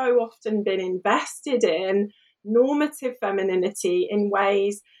so often been invested in normative femininity in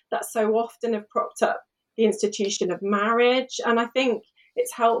ways that so often have propped up the institution of marriage. And I think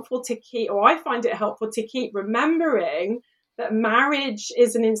it's helpful to keep, or I find it helpful to keep remembering that marriage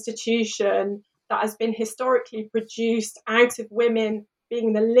is an institution that has been historically produced out of women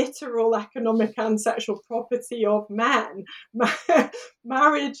being the literal economic and sexual property of men.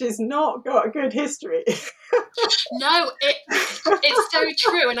 Marriage has not got a good history. No, it's so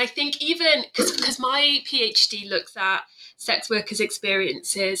true. And I think even because my PhD looks at sex workers'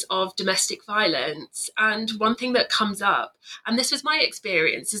 experiences of domestic violence, and one thing that comes up, and this was my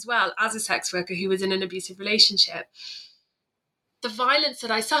experience as well as a sex worker who was in an abusive relationship, the violence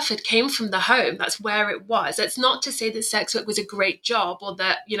that I suffered came from the home. That's where it was. It's not to say that sex work was a great job or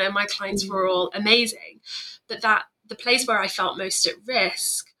that, my clients were all amazing, but that the place where I felt most at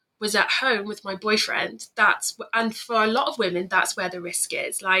risk was at home with my boyfriend. And for a lot of women, that's where the risk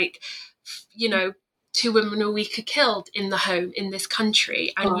is. Like, 2 women a week are killed in the home in this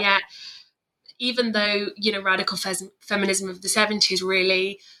country. And yet, even though, radical feminism of the 70s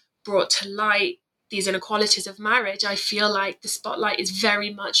really brought to light these inequalities of marriage, I feel like the spotlight is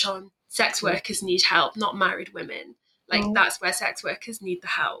very much on sex workers need help, not married women. Like that's where sex workers need the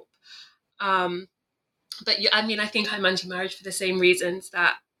help. But I think I'm anti-marriage for the same reasons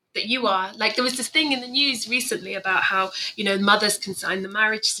that you are. Like there was this thing in the news recently about how, mothers can sign the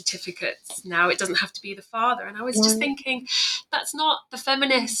marriage certificates now. It doesn't have to be the father. And I was just thinking, that's not the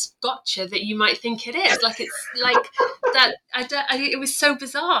feminist gotcha that you might think it is. Like it's like that. It was so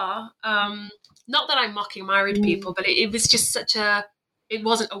bizarre. Not that I'm mocking married people, but it was just it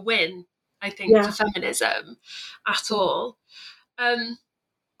wasn't a win, I think, for feminism at all.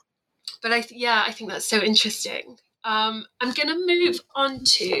 But I think that's so interesting. I'm going to move on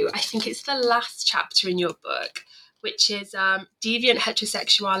to, I think it's the last chapter in your book, which is Deviant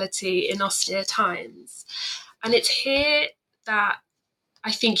Heterosexuality in Austere Times. And it's here that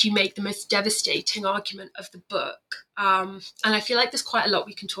I think you make the most devastating argument of the book. And I feel like there's quite a lot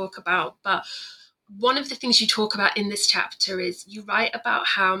we can talk about, but one of the things you talk about in this chapter is you write about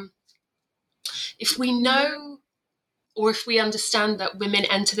how if we know or if we understand that women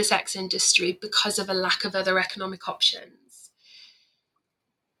enter the sex industry because of a lack of other economic options,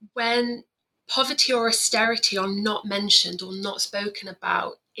 when poverty or austerity are not mentioned or not spoken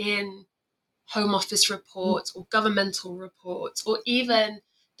about in Home Office reports or governmental reports, or even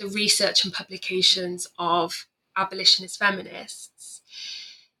the research and publications of abolitionist feminists,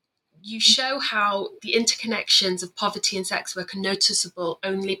 you show how the interconnections of poverty and sex work are noticeable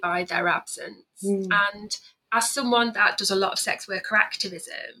only by their absence. And as someone that does a lot of sex worker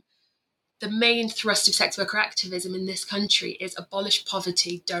activism, the main thrust of sex worker activism in this country is abolish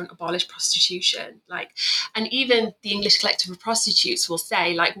poverty, don't abolish prostitution. Like, and even the English Collective of Prostitutes will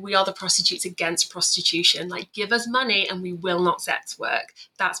say, like, we are the prostitutes against prostitution. Like, give us money and we will not sex work.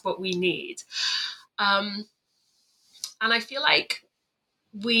 That's what we need. And I feel like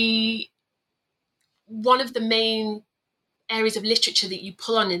one of the main areas of literature that you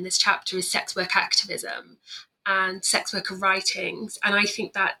pull on in this chapter is sex work activism and sex worker writings. And I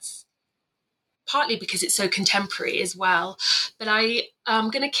think that's partly because it's so contemporary as well. But I'm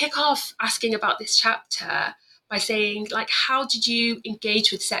going to kick off asking about this chapter by saying, like, how did you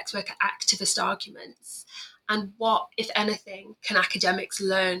engage with sex worker activist arguments? And what, if anything, can academics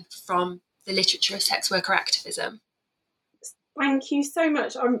learn from the literature of sex worker activism? Thank you so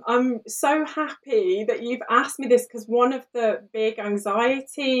much. I'm so happy that you've asked me this, because one of the big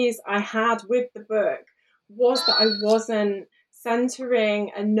anxieties I had with the book was that I wasn't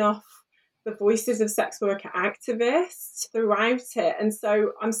centering enough the voices of sex worker activists throughout it. And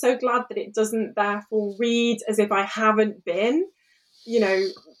so I'm so glad that it doesn't therefore read as if I haven't been,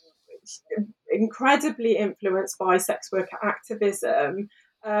 incredibly influenced by sex worker activism.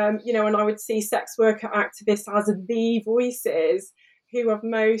 And I would see sex worker activists as the voices who have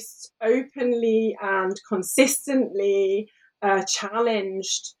most openly and consistently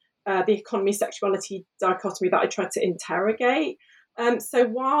challenged the economy-sexuality dichotomy that I tried to interrogate. So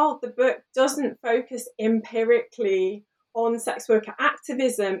while the book doesn't focus empirically on sex worker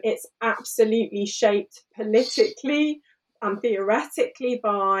activism, it's absolutely shaped politically and theoretically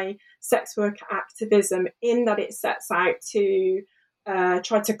by sex worker activism, in that it sets out to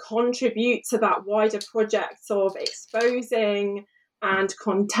try to contribute to that wider project of exposing and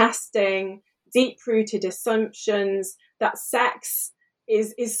contesting deep-rooted assumptions that sex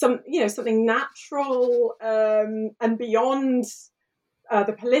is something natural and beyond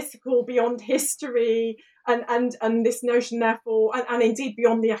the political, beyond history, and this notion, therefore, and indeed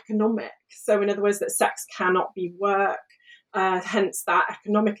beyond the economic. So, in other words, that sex cannot be work. Hence, that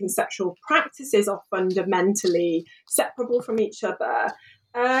economic and sexual practices are fundamentally separable from each other.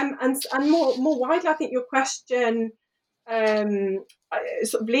 And more widely, I think your question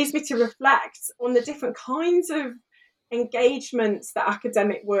sort of leads me to reflect on the different kinds of engagements that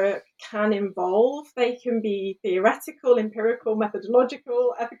academic work can involve. They can be theoretical, empirical,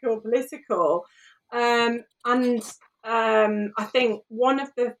 methodological, ethical, political. I think one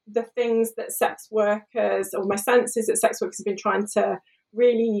of the things that sex workers, or my sense is that sex workers have been trying to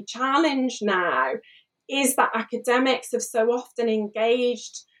really challenge now, is that academics have so often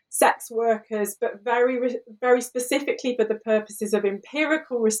engaged sex workers, but very, very specifically for the purposes of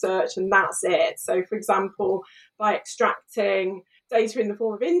empirical research, and that's it. So, for example, by extracting data in the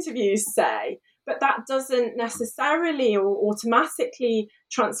form of interviews, say, but that doesn't necessarily or automatically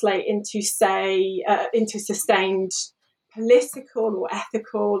translate into, say, into sustained political or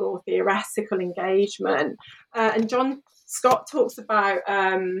ethical or theoretical engagement. And John Scott talks about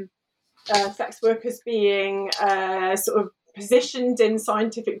sex workers being sort of positioned in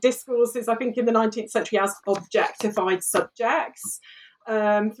scientific discourses, I think in the 19th century, as objectified subjects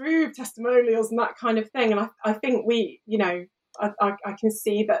through testimonials and that kind of thing. And I think I can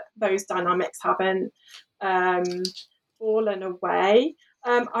see that those dynamics haven't fallen away.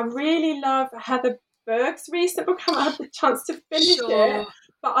 I really love Heather Berg's recent book. I haven't had the chance to finish it,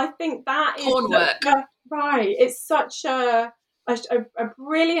 but I think that is right. It's such a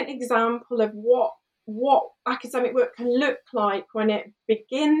brilliant example of what academic work can look like when it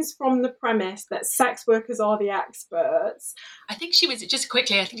begins from the premise that sex workers are the experts. I think she was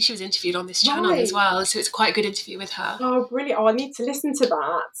interviewed on this channel as well, so it's quite a good interview with her. Oh, brilliant. I need to listen to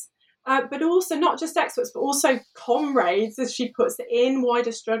that. But also not just experts, but also comrades, as she puts it, in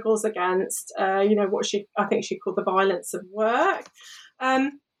wider struggles against, what I think she called the violence of work.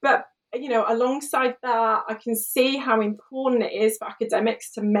 But alongside that, I can see how important it is for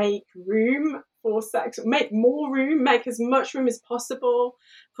academics to make room for sex, make as much room as possible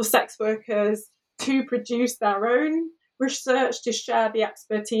for sex workers to produce their own research, to share the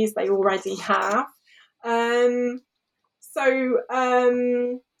expertise they already have. That's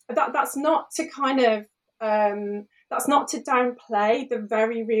not to that's not to downplay the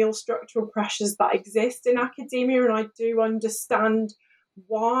very real structural pressures that exist in academia, and I do understand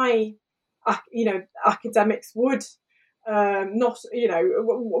why academics would not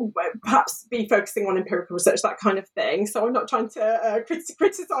perhaps be focusing on empirical research, that kind of thing. So I'm not trying to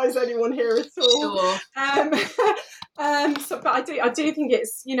criticize anyone here at all. Sure. But I do think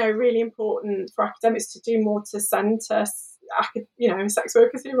it's really important for academics to do more to centre sex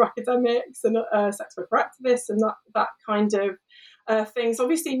workers who are academics and sex worker activists and that kind of things,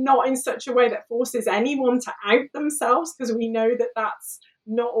 obviously not in such a way that forces anyone to out themselves, because we know that that's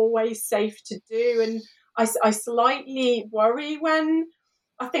not always safe to do. And I slightly worry when,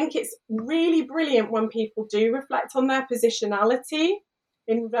 I think it's really brilliant when people do reflect on their positionality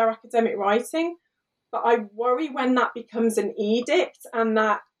in their academic writing, but I worry when that becomes an edict, and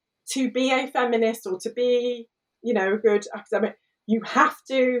that to be a feminist or to be, you know, a good academic, you have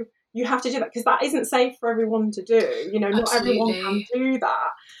to do that, because that isn't safe for everyone to do. You know, not everyone can do that.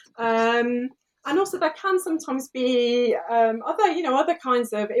 And also there can sometimes be other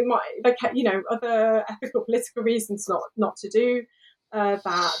kinds of, it might, like, you know, other ethical, political reasons not to do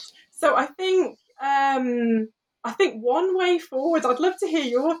that. So I think one way forward, I'd love to hear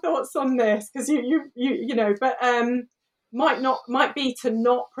your thoughts on this, because you know, but might be to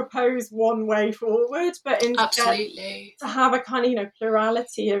not propose one way forward, but instead to have a kind of, you know,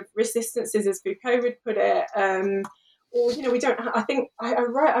 plurality of resistances, as Foucault would put it. Or, you know, we don't. I think I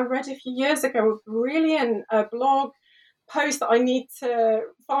read a few years ago a brilliant blog post that I need to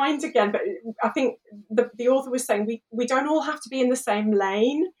find again, but I think the author was saying we don't all have to be in the same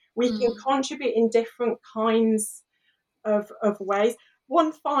lane. We can contribute in different kinds of ways.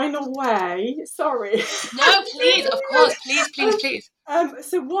 One final way, sorry. No, please, of course, please.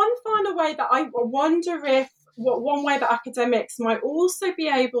 So one final way that I wonder if, one way that academics might also be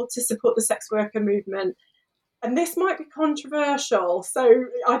able to support the sex worker movement, and this might be controversial, so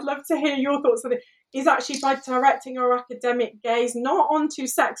I'd love to hear your thoughts on it, is actually by directing our academic gaze not onto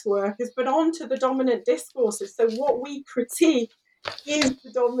sex workers, but onto the dominant discourses. So what we critique is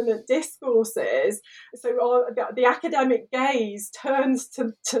the dominant discourses. So the academic gaze turns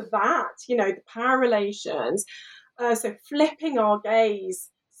to that, you know, the power relations. So flipping our gaze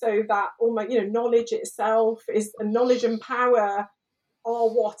so that almost, you know, knowledge itself is, knowledge and power are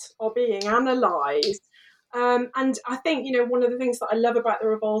what are being analysed. And I think, you know, one of the things that I love about The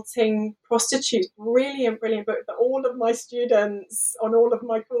Revolting Prostitute, brilliant book that all of my students on all of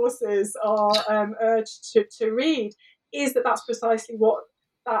my courses are urged to read, is that that's precisely what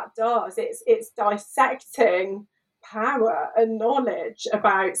that does. It's dissecting power and knowledge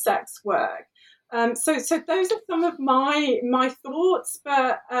about sex work. So those are some of my thoughts,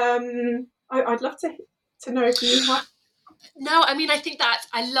 but I'd love to know if you have. No, I mean, I think that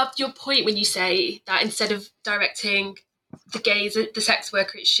I loved your point when you say that instead of directing the gaze at the sex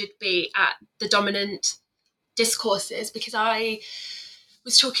worker, it should be at the dominant discourses, because I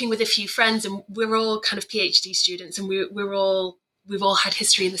was talking with a few friends, and we're all kind of PhD students, and we've all had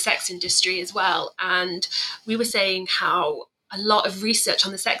history in the sex industry as well. And we were saying how a lot of research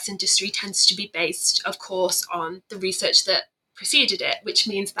on the sex industry tends to be based, of course, on the research that preceded it, which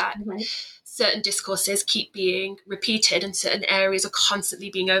means that certain discourses keep being repeated and certain areas are constantly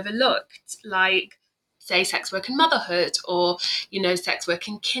being overlooked, like, say, sex work and motherhood, or, you know, sex work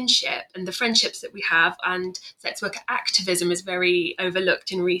and kinship and the friendships that we have, and sex worker activism is very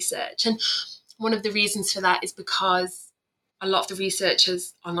overlooked in research. And one of the reasons for that is because a lot of the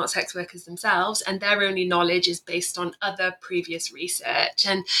researchers are not sex workers themselves, and their only knowledge is based on other previous research.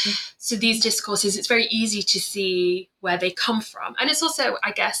 And so these discourses, it's very easy to see where they come from. And it's also,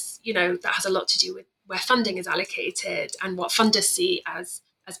 I guess, you know, that has a lot to do with where funding is allocated and what funders see as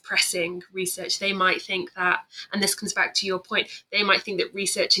pressing research. They might think that, and this comes back to your point, they might think that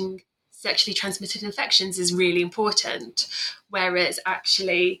researching sexually transmitted infections is really important, whereas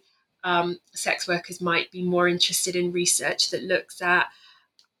actually sex workers might be more interested in research that looks at,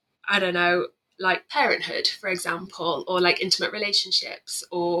 I don't know, like parenthood, for example, or like intimate relationships,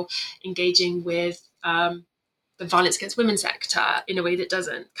 or engaging with the violence against women sector in a way that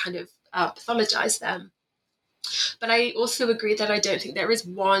doesn't kind of pathologize them. But I also agree that I don't think there is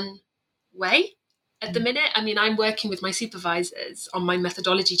one way at the minute. I mean, I'm working with my supervisors on my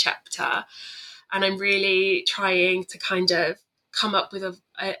methodology chapter, and I'm really trying to kind of come up with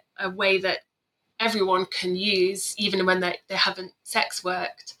a way that everyone can use, even when they haven't sex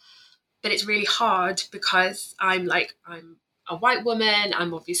worked. But it's really hard because I'm a white woman,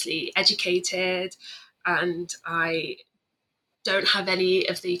 I'm obviously educated, and I don't have any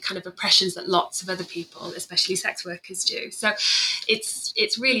of the kind of oppressions that lots of other people, especially sex workers, do. So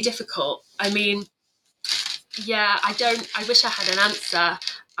it's really difficult. I mean, yeah, I wish I had an answer.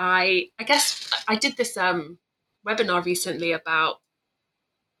 I guess I did this webinar recently about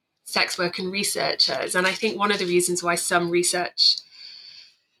sex work and researchers, and I think one of the reasons why some research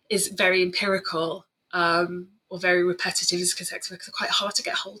is very empirical or very repetitive is because sex workers are quite hard to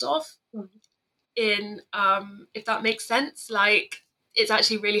get hold of. In if that makes sense, like, it's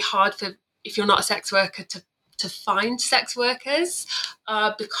actually really hard for, if you're not a sex worker, to to find sex workers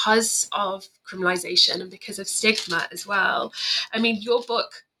because of criminalization and because of stigma as well. I mean, your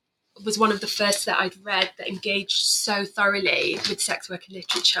book was one of the first that I'd read that engaged so thoroughly with sex worker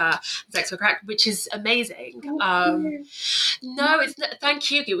literature, sex worker act, which is amazing. No, it's not, thank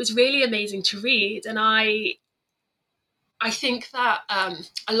you. It was really amazing to read, and I think that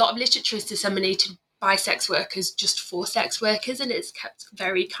a lot of literature is disseminated by sex workers just for sex workers, and it's kept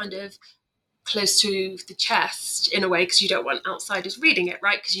very kind of close to the chest in a way, because you don't want outsiders reading it,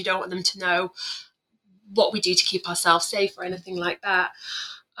 right? Because you don't want them to know what we do to keep ourselves safe or anything like that.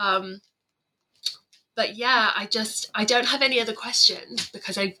 But yeah, I don't have any other questions,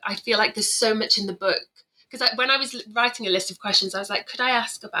 because I feel like there's so much in the book. Because when I was writing a list of questions, I was like, could I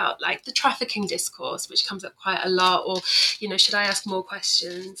ask about like the trafficking discourse, which comes up quite a lot, or, you know, should I ask more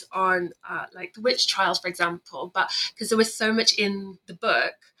questions on like the witch trials, for example? But because there was so much in the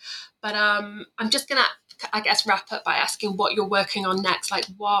book. But I'm just gonna, I guess, wrap up by asking what you're working on next, like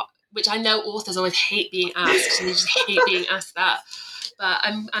what, which I know authors always hate being asked, and they just hate being asked that. But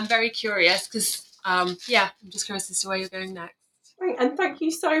I'm very curious, because I'm just curious as to where you're going next. And thank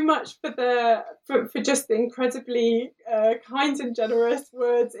you so much for just the incredibly kind and generous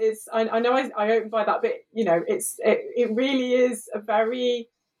words. I know I opened by that, but you know, it really is a very,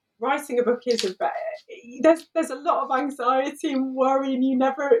 writing a book is there's a lot of anxiety and worry, and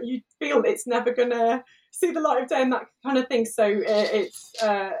you feel it's never gonna see the light of day and that kind of thing. So it's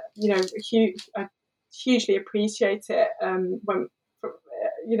you know, I hugely appreciate it when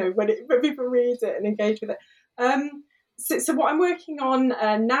people read it and engage with it. So what I'm working on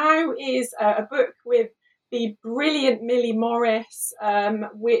now is a book with the brilliant Millie Morris,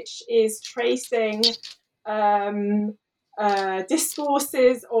 which is tracing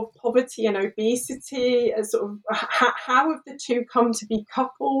discourses of poverty and obesity, sort of how have the two come to be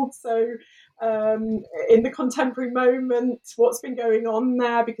coupled. So in the contemporary moment, what's been going on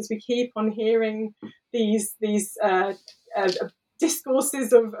there, because we keep on hearing these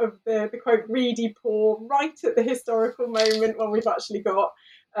discourses of the quote greedy poor right at the historical moment when we've actually got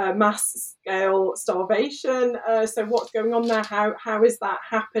mass scale starvation. So what's going on there? How has that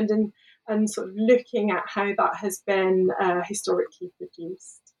happened? And sort of looking at how that has been historically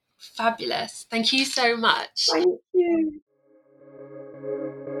produced. Fabulous. Thank you so much. Thank you.